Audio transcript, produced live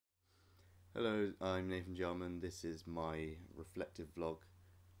Hello, I'm Nathan Jarman. This is my reflective vlog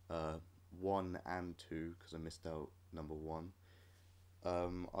 1 and 2 because I missed out number 1.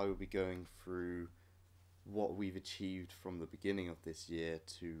 I will be going through what we've achieved from the beginning of this year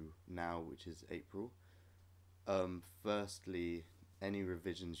to now, which is April. Firstly, any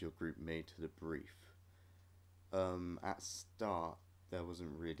revisions your group made to the brief. At start, there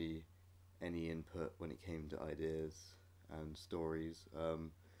wasn't really any input when it came to ideas and stories.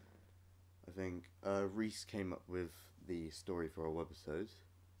 I think Reese came up with the story for our webisodes,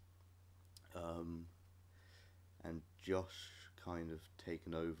 and Josh kind of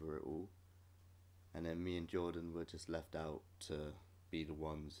taken over it all, and then me and Jordan were just left out to be the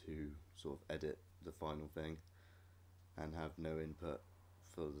ones who sort of edit the final thing and have no input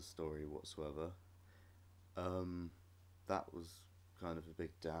for the story whatsoever. That was kind of a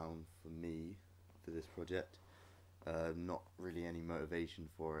big down for me for this project. Not really any motivation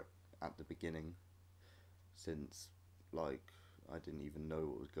for it at the beginning, since I didn't even know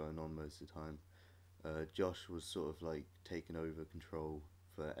what was going on most of the time. Josh was sort of taking over control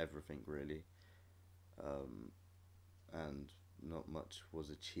for everything really, and not much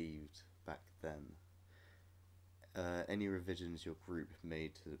was achieved back then. Any revisions your group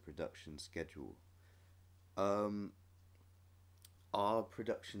made to the production schedule? Our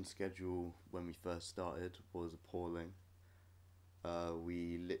production schedule when we first started was appalling.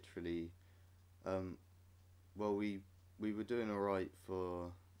 We literally, we were doing alright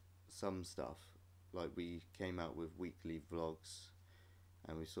for some stuff. We came out with weekly vlogs,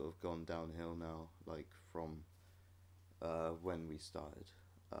 and we've sort of gone downhill now, from when we started.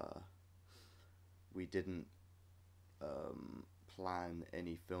 We didn't plan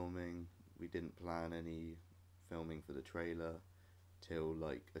any filming. We didn't plan any filming for the trailer till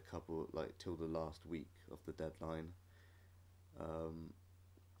till the last week of the deadline.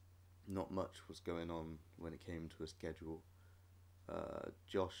 Not much was going on when it came to a schedule.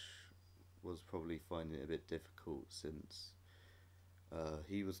 Josh was probably finding it a bit difficult, since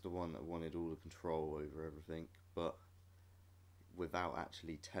he was the one that wanted all the control over everything, but without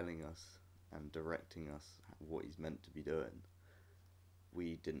actually telling us and directing us what he's meant to be doing,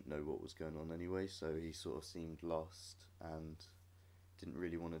 we didn't know what was going on anyway, so he sort of seemed lost and didn't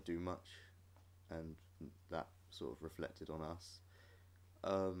really want to do much, and that sort of reflected on us.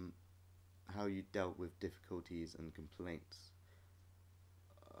 How you dealt with difficulties and complaints?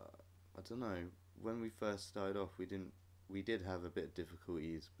 I don't know. When we first started off, we did have a bit of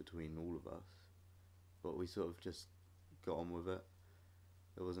difficulties between all of us, but we sort of just got on with it.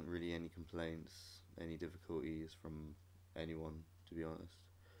 There wasn't really any complaints, any difficulties from anyone, to be honest.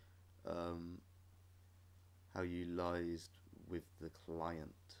 How you liaised with the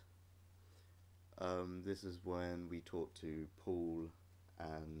client? This is when we talked to Paul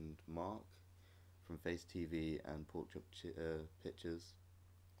and Mark from Face TV and Pork Chop Pictures.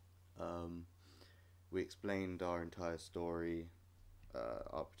 We explained our entire story,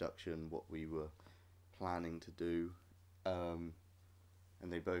 our production, what we were planning to do, and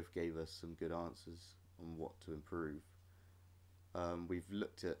they both gave us some good answers on what to improve. We've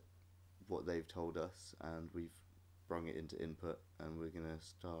looked at what they've told us, and we've brung it into input, and we're going to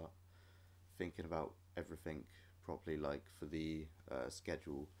start thinking about everything properly. For the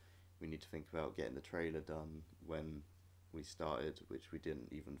schedule, we need to think about getting the trailer done when we started, which we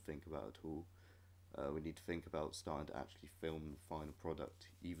didn't even think about at all. We need to think about starting to actually film the final product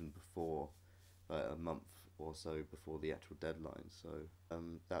even before, a month or so before the actual deadline. So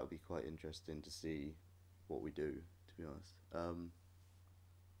that would be quite interesting to see what we do, to be honest.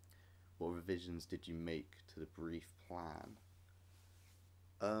 What revisions did you make to the brief plan?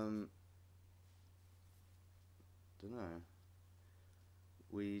 Don't know.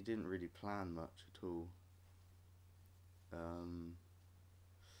 We didn't really plan much at all.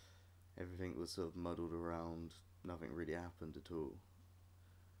 Everything was sort of muddled around. Nothing really happened at all.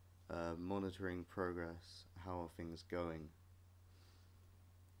 Monitoring progress. How are things going?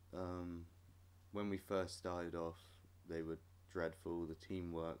 When we first started off, they were dreadful. The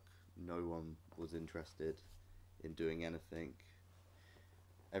teamwork, no one was interested in doing anything.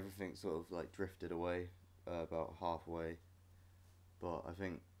 Everything sort of drifted away about halfway, but I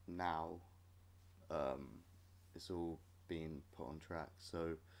think now it's all been put on track.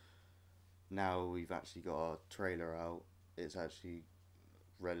 So now we've actually got our trailer out. It's actually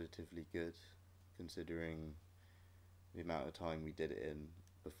relatively good, considering the amount of time we did it in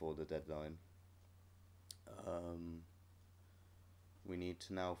before the deadline. We need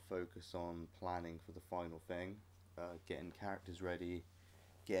to now focus on planning for the final thing, getting characters ready,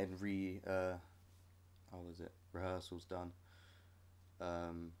 getting rehearsals done,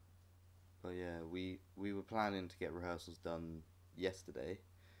 But yeah, we were planning to get rehearsals done yesterday,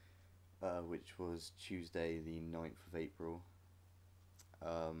 which was Tuesday the 9th of April.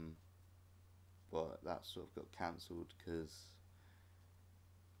 Um, but that sort of got cancelled because,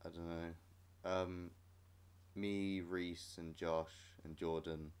 I don't know, me, Reese, and Josh, and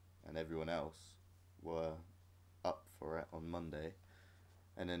Jordan, and everyone else were up for it on Monday.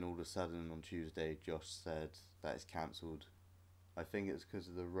 And then all of a sudden on Tuesday, Josh said that it's cancelled. I think it's because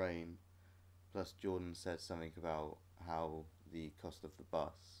of the rain. Plus, Jordan said something about how the cost of the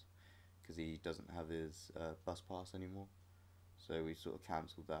bus, because he doesn't have his bus pass anymore. So we sort of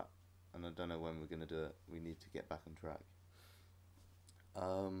cancelled that. And I don't know when we're going to do it. We need to get back on track.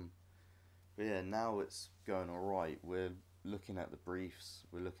 But yeah, now it's going alright. We're looking at the briefs,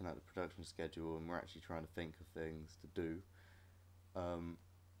 we're looking at the production schedule, and we're actually trying to think of things to do.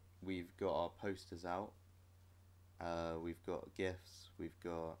 We've got our posters out, we've got GIFs, we've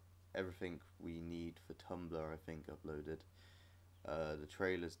got everything we need for Tumblr, I think, uploaded. The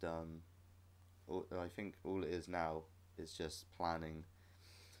trailer's done. I think all it is now is just planning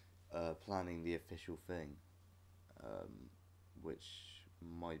the official thing, which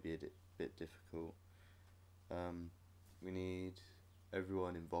might be a bit difficult. We need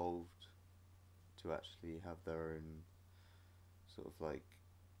everyone involved to actually have their own sort of like,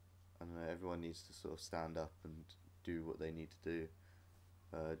 I don't know, everyone needs to sort of stand up and do what they need to do.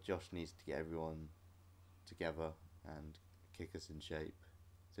 Josh needs to get everyone together and kick us in shape,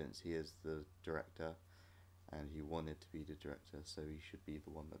 since he is the director and he wanted to be the director, so he should be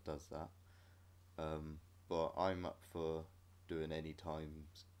the one that does that. But I'm up for doing any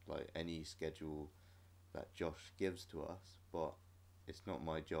times, like any schedule that Josh gives to us, but it's not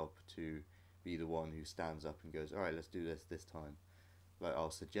my job to be the one who stands up and goes, alright, let's do this time. Like,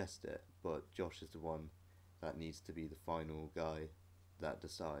 I'll suggest it, but Josh is the one that needs to be the final guy that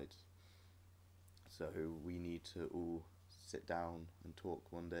decides. So we need to all sit down and talk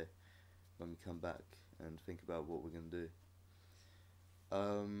one day when we come back and think about what we're going to do.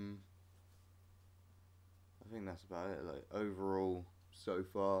 I think that's about it. Like, overall, so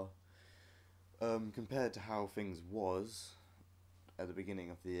far, compared to how things was at the beginning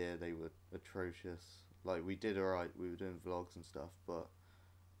of the year, they were atrocious. Like, we did alright, we were doing vlogs and stuff, but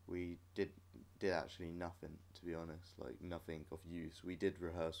we did actually nothing, to be honest. Like, nothing of use. We did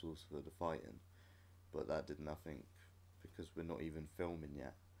rehearsals for the fighting, but that did nothing because we're not even filming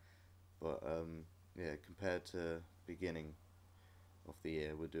yet. But yeah, compared to beginning of the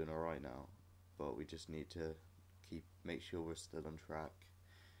year, we're doing alright now, but we just need to make sure we're still on track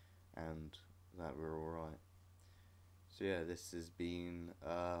and that we're alright. So yeah, this has been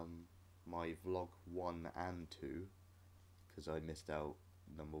my vlog 1 and 2, because I missed out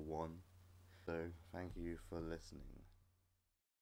number 1. So thank you for listening.